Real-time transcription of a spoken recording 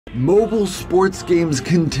Mobile sports games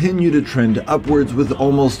continue to trend upwards with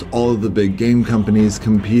almost all of the big game companies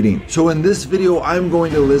competing. So in this video, I'm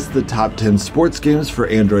going to list the top 10 sports games for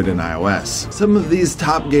Android and iOS. Some of these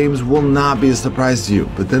top games will not be a surprise to you,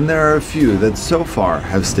 but then there are a few that so far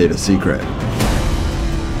have stayed a secret.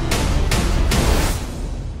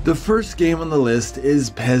 The first game on the list is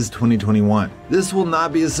PES 2021. This will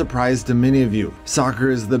not be a surprise to many of you. Soccer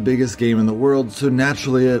is the biggest game in the world, so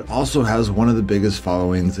naturally it also has one of the biggest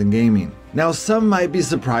followings in gaming. Now, some might be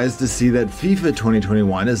surprised to see that FIFA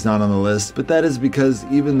 2021 is not on the list, but that is because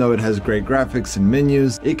even though it has great graphics and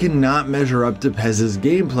menus, it cannot measure up to PES's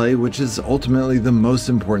gameplay, which is ultimately the most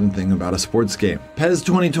important thing about a sports game. PES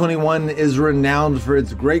 2021 is renowned for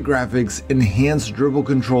its great graphics, enhanced dribble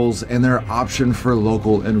controls, and their option for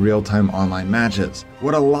local and real-time online matches.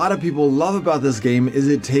 What a lot of people love about this game is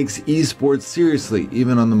it takes esports seriously,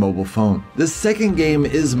 even on the mobile phone. The second game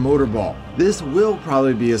is Motorball. This will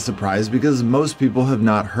probably be a surprise because most people have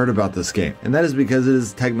not heard about this game, and that is because it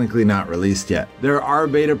is technically not released yet. There are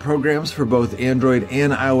beta programs for both Android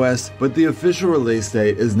and iOS, but the official release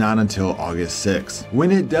date is not until August 6th. When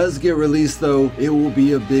it does get released though, it will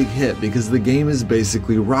be a big hit because the game is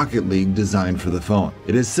basically Rocket League designed for the phone.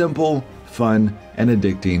 It is simple, fun, and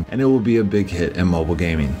addicting, and it will be a big hit in mobile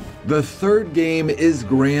gaming. The third game is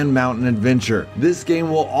Grand Mountain Adventure. This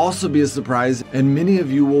game will also be a surprise, and many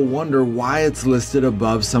of you will wonder why it's listed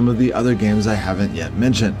above some of the other games I haven't yet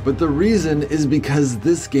mentioned. But the reason is because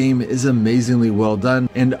this game is amazingly well done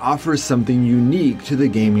and offers something unique to the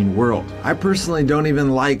gaming world. I personally don't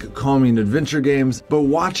even like calming adventure games, but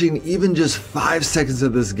watching even just 5 seconds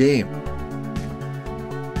of this game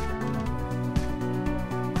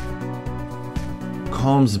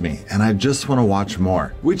calms me and I just want to watch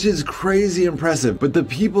more, which is crazy impressive. But the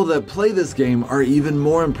people that play this game are even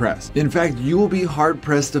more impressed. In fact, you will be hard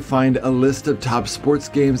pressed to find a list of top sports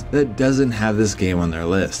games that doesn't have this game on their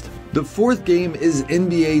list. The fourth game is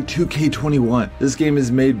NBA 2K21. This game is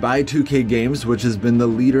made by 2K Games, which has been the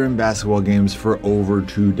leader in basketball games for over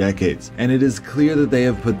 2 decades. And it is clear that they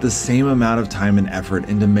have put the same amount of time and effort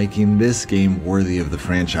into making this game worthy of the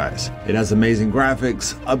franchise. It has amazing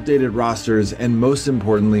graphics, updated rosters, and most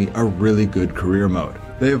importantly, a really good career mode.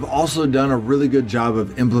 They have also done a really good job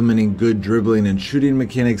of implementing good dribbling and shooting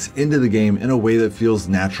mechanics into the game in a way that feels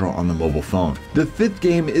natural on the mobile phone. The fifth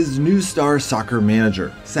game is New Star Soccer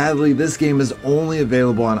Manager. Sadly, this game is only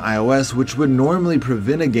available on iOS, which would normally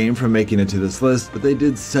prevent a game from making it to this list, but they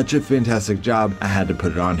did such a fantastic job, I had to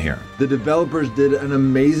put it on here. The developers did an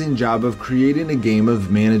amazing job of creating a game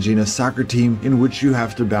of managing a soccer team in which you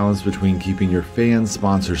have to balance between keeping your fans,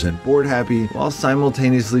 sponsors, and board happy while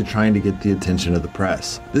simultaneously trying to get the attention of the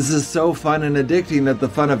press. This is so fun and addicting that the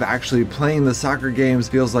fun of actually playing the soccer games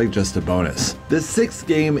feels like just a bonus. The sixth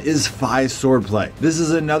game is FIE Swordplay. This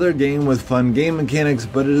is another game with fun game mechanics,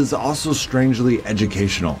 but it is also strangely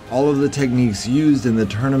educational. All of the techniques used in the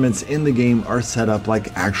tournaments in the game are set up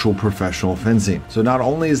like actual professional fencing. So not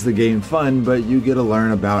only is the game fun, but you get to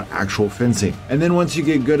learn about actual fencing. And then once you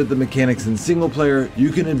get good at the mechanics in single player,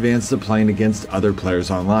 you can advance to playing against other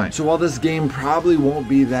players online. So while this game probably won't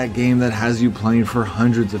be that game that has you playing for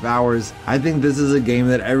hundreds of hours, I think this is a game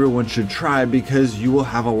that everyone should try because you will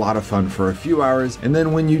have a lot of fun for a few hours, and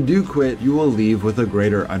then when you do quit, you will leave with a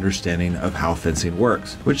greater understanding of how fencing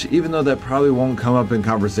works, which even though that probably won't come up in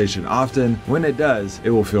conversation often, when it does, it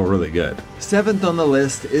will feel really good. Seventh on the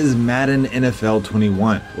list is Madden NFL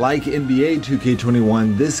 21. Like NBA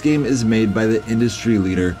 2K21, this game is made by the industry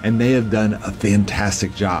leader, and they have done a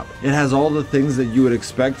fantastic job. It has all the things that you would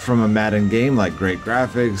expect from a Madden game, like great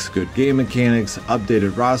graphics, good game mechanics, updated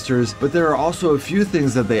rosters, but there are also a few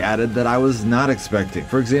things that they added that I was not expecting.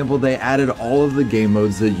 For example, they added all of the game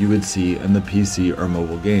modes that you would see in the PC or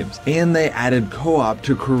mobile games, and they added co-op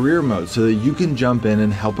to career mode so that you can jump in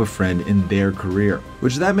and help a friend in their career.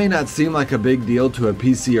 Which that may not seem like a big deal to a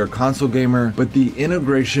PC or console gamer, but the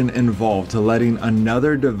integration involved to letting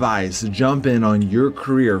another device jump in on your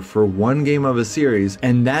career for one game of a series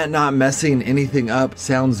and that not messing anything up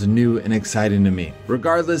sounds new and exciting to me.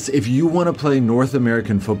 Regardless, if you want to play North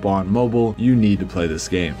American football on mobile, you need to play this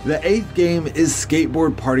game. The eighth game is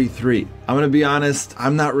Skateboard Party 3. I'm gonna be honest,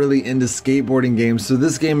 I'm not really into skateboarding games, so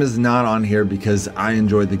this game is not on here because I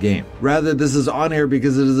enjoyed the game. Rather, this is on here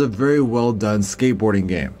because it is a very well done skateboarding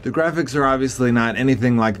game. The graphics are obviously not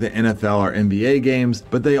anything like the NFL or NBA games,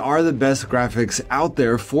 but they are the best graphics out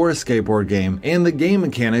there for a skateboard game, and the game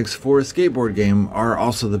mechanics for a skateboard game are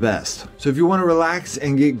also the best. So if you want to relax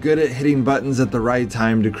and get good at hitting buttons at the right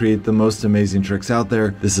time to create the most amazing tricks out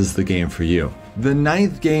there, this is the game for you. The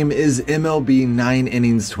ninth game is MLB 9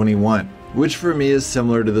 Innings 21. which for me is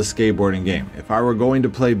similar to the skateboarding game. If I were going to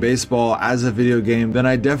play baseball as a video game, then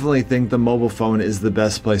I definitely think the mobile phone is the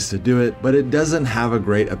best place to do it, but it doesn't have a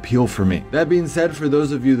great appeal for me. That being said, for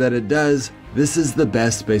those of you that it does, this is the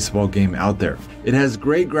best baseball game out there. It has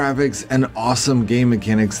great graphics and awesome game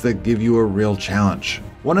mechanics that give you a real challenge.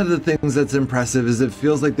 One of the things that's impressive is it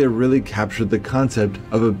feels like they really captured the concept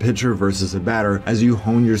of a pitcher versus a batter as you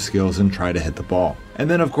hone your skills and try to hit the ball. And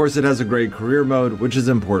then of course it has a great career mode, which is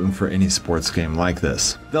important for any sports game like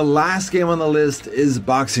this. The last game on the list is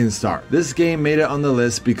Boxing Star. This game made it on the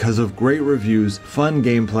list because of great reviews, fun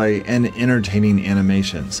gameplay, and entertaining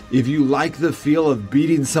animations. If you like the feel of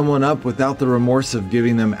beating someone up without the remorse of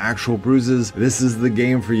giving them actual bruises, this is the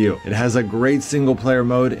game for you. It has a great single player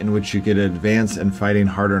mode in which you get advanced and fighting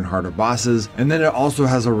harder and harder bosses, and then it also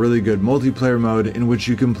has a really good multiplayer mode in which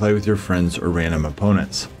you can play with your friends or random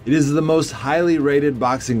opponents. It is the most highly rated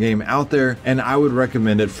boxing game out there, and I would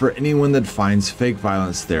recommend it for anyone that finds fake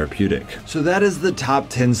violence therapeutic. So that is the top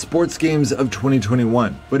 10 sports games of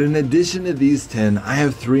 2021. But in addition to these 10, I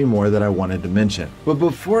have 3 more that I wanted to mention. But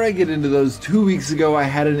before I get into those, 2 weeks ago I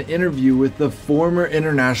had an interview with the former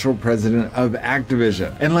international president of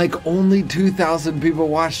Activision, and like only 2,000 people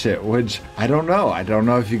watched it, which I don't know. I don't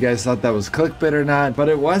know if you guys thought that was clickbait or not, but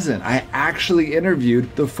it wasn't. I actually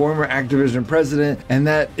interviewed the former Activision president, and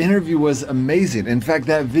that interview was amazing. In fact,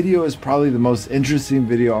 that video is probably the most interesting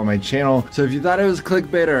video on my channel. So if you thought it was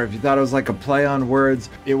clickbait or if you thought it was like a play on words,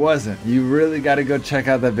 it wasn't. You really got to go check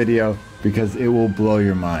out that video because it will blow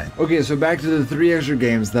your mind. Okay, so back to the 3 extra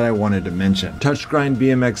games that I wanted to mention. Grinding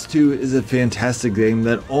BMX 2 is a fantastic game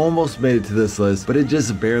that almost made it to this list, but it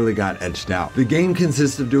just barely got edged out. The game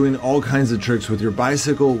consists of doing all kinds of tricks with your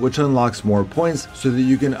bicycle, which unlocks more points so that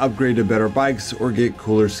you can upgrade to better bikes or get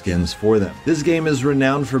cooler skins for them. This game is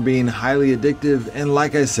renowned for being highly addictive, and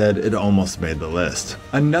like I said, it almost made the list.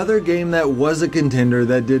 Another game that was a contender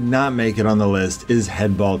that did not make it on the list is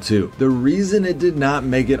Headball 2. The reason it did not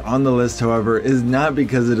make it on the list, however, is not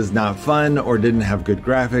because it is not fun or didn't have good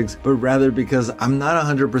graphics, but rather because I'm not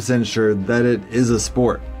 100% sure that it is a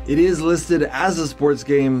sport. It is listed as a sports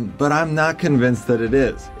game, but I'm not convinced that it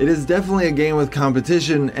is. It is definitely a game with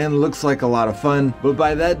competition and looks like a lot of fun, but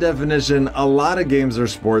by that definition, a lot of games are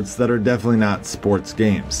sports that are definitely not sports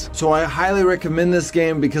games. So I highly recommend this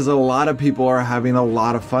game because a lot of people are having a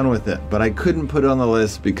lot of fun with it, but I couldn't put it on the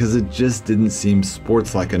list because it just didn't seem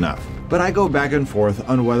sports-like enough. But I go back and forth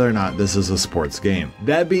on whether or not this is a sports game.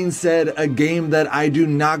 That being said, a game that I do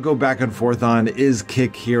not go back and forth on is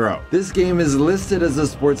Kick Hero. This game is listed as a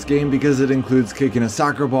sports game because it includes kicking a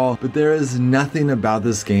soccer ball, but there is nothing about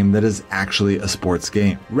this game that is actually a sports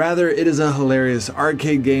game. Rather, it is a hilarious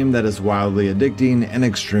arcade game that is wildly addicting and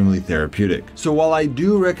extremely therapeutic. So while I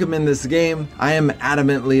do recommend this game, I am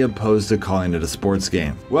adamantly opposed to calling it a sports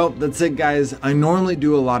game. Well, that's it guys. I normally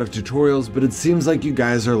do a lot of tutorials, but it seems like you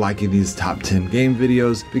guys are liking these top 10 game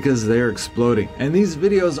videos because they're exploding. And these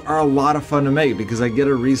videos are a lot of fun to make because I get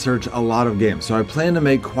to research a lot of games. So I plan to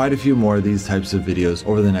make quite a few more of these types of videos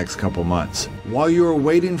over the next couple months. While you are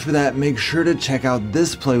waiting for that, make sure to check out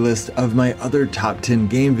this playlist of my other top 10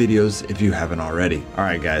 game videos if you haven't already.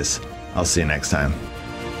 Alright guys, I'll see you next time.